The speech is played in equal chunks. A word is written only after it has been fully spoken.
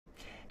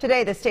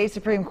Today, the state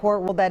Supreme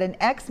Court ruled that an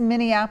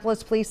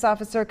ex-Minneapolis police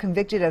officer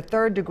convicted of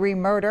third-degree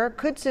murder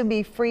could soon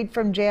be freed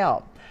from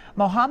jail.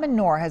 Mohamed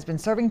Noor has been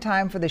serving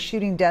time for the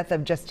shooting death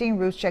of Justine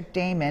Ruszczyk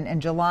Damond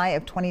in July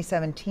of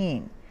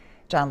 2017.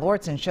 John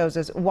Lordson shows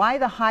us why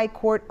the high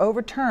court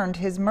overturned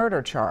his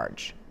murder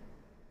charge.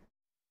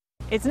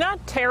 It's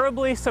not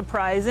terribly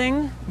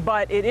surprising,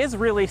 but it is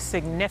really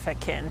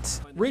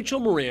significant. Rachel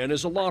Moran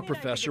is a law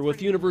professor with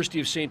the University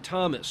of St.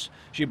 Thomas.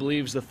 She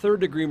believes the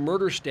third-degree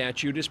murder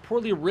statute is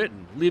poorly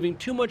written, leaving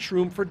too much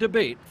room for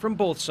debate from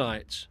both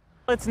sides.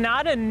 It's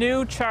not a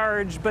new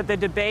charge, but the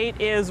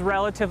debate is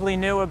relatively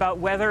new about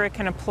whether it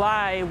can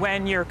apply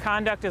when your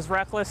conduct is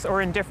reckless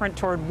or indifferent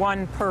toward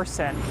one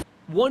person.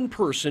 One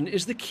person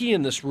is the key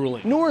in this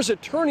ruling. Noor's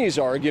attorney's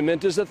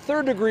argument is that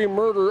third-degree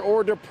murder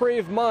or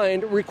depraved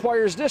mind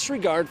requires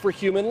disregard for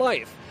human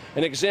life.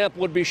 An example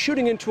would be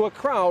shooting into a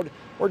crowd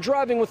or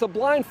driving with a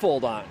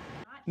blindfold on.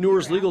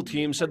 Noor's legal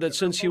team said that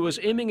since he was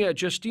aiming at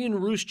Justine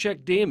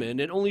Ruszczyk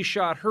Damond and only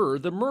shot her,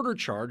 the murder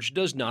charge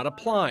does not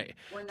apply.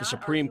 The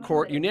Supreme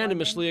Court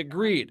unanimously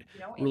agreed,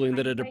 ruling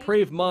that a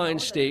depraved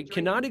mind state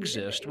cannot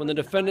exist when the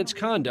defendant's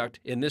conduct,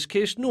 in this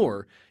case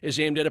Noor, is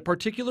aimed at a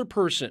particular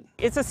person.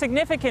 It's a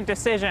significant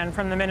decision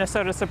from the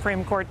Minnesota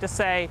Supreme Court to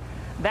say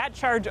that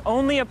charge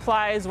only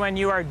applies when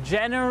you are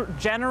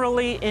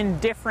generally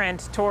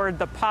indifferent toward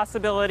the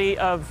possibility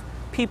of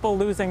people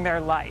losing their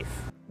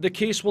life. The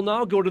case will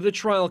now go to the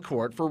trial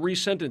court for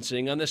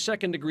resentencing on the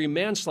second-degree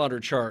manslaughter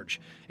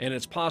charge, and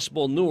it's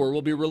possible Noor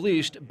will be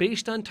released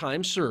based on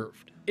time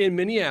served. In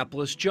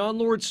Minneapolis, John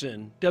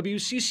Lordson,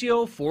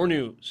 WCCO 4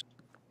 News.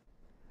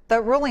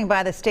 The ruling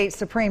by the state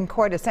Supreme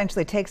Court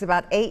essentially takes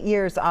about 8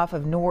 years off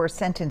of Noor's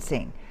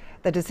sentencing.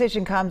 The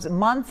decision comes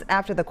months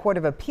after the Court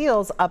of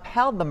Appeals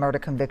upheld the murder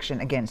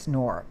conviction against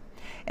Noor.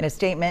 In a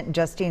statement,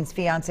 Justine's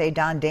fiancé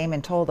Don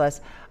Damond told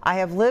us, "I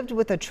have lived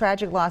with the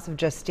tragic loss of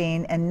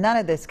Justine, and none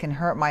of this can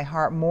hurt my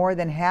heart more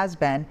than has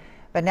been,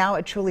 but now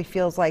it truly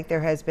feels like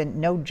there has been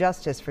no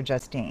justice for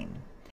Justine."